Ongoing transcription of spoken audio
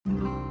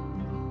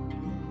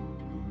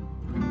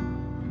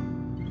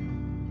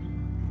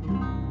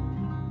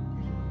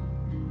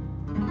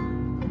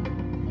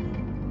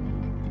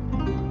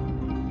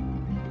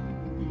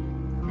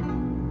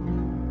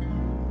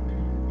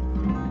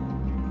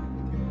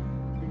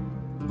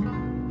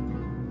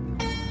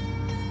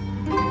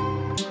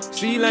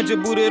Trapland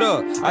just booted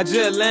up, I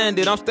just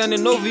landed. I'm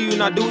standing over you,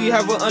 now do we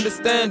have an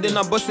understanding?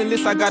 I'm busting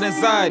lists, I got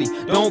anxiety,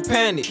 don't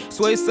panic.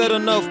 Sway said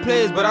enough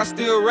plays, but I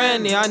still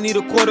ran it. I need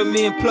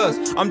 $250,000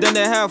 plus, I'm done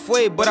at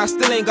halfway, but I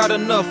still ain't got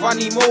enough. I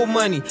need more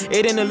money,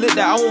 it ain't a lit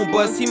that I won't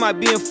bust. He might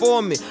be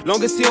informant,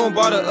 long as he don't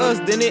bother us,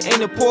 then it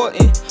ain't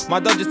important. My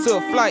dog just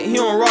took a flight, he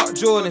don't rock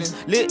Jordans.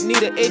 Lit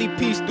need an 80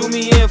 piece, threw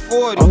me in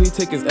 40. All he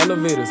take is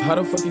elevators, how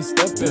the fuck he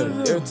step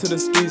in? Air to the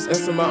streets,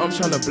 SMI, I'm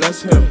tryna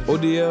bless him.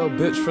 ODL,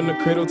 bitch, from the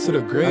cradle to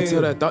the grave. I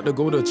tell that thought to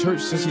go to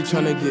church since she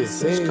tryna get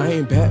saved. I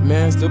ain't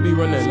Batman, still be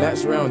running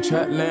laps around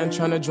Trapland.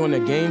 Tryna join the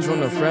game, join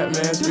the frat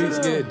man. Streets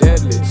get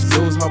deadly,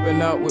 those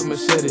hopping out with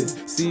machetes.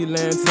 Sea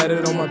land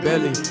tatted on my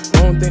belly,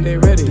 I don't think they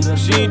ready.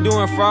 She ain't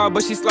doing fraud,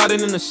 but she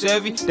sliding in the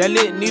Chevy. That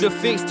lit need a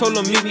fix, told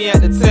her meet me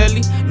at the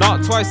telly.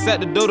 Knock twice at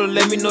the door to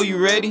let me know you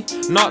ready.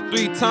 Knock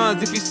 3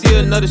 times if you see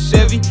another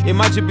Chevy. It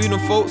might just be them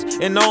folks,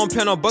 and I don't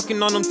plan on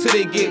bucking on them till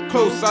they get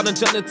close. I done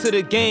jumped into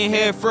the game,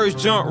 head first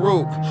jump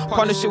rope.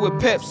 Partnership with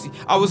Pepsi,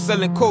 I was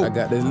selling coke. I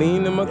got the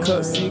lean in my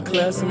cut,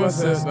 C-class in my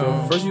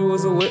system. First you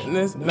was a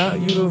witness, now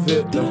you the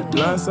victim.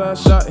 Blindside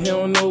shot, he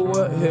don't know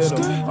what hit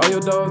him. All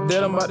your dogs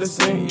dead, I'm about to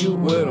send you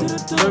with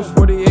them. First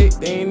 48,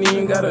 they ain't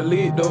even got a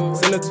lead though.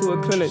 Send her to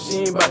a clinic, she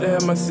ain't about to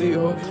have my seat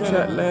ho.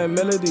 Trapland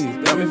melodies,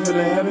 got me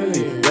feeling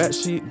heavenly. Rat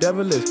sheet,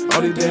 devilish,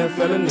 all these damn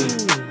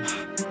felonies.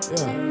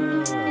 Yeah.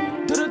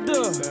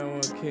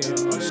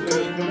 Sam1kayy.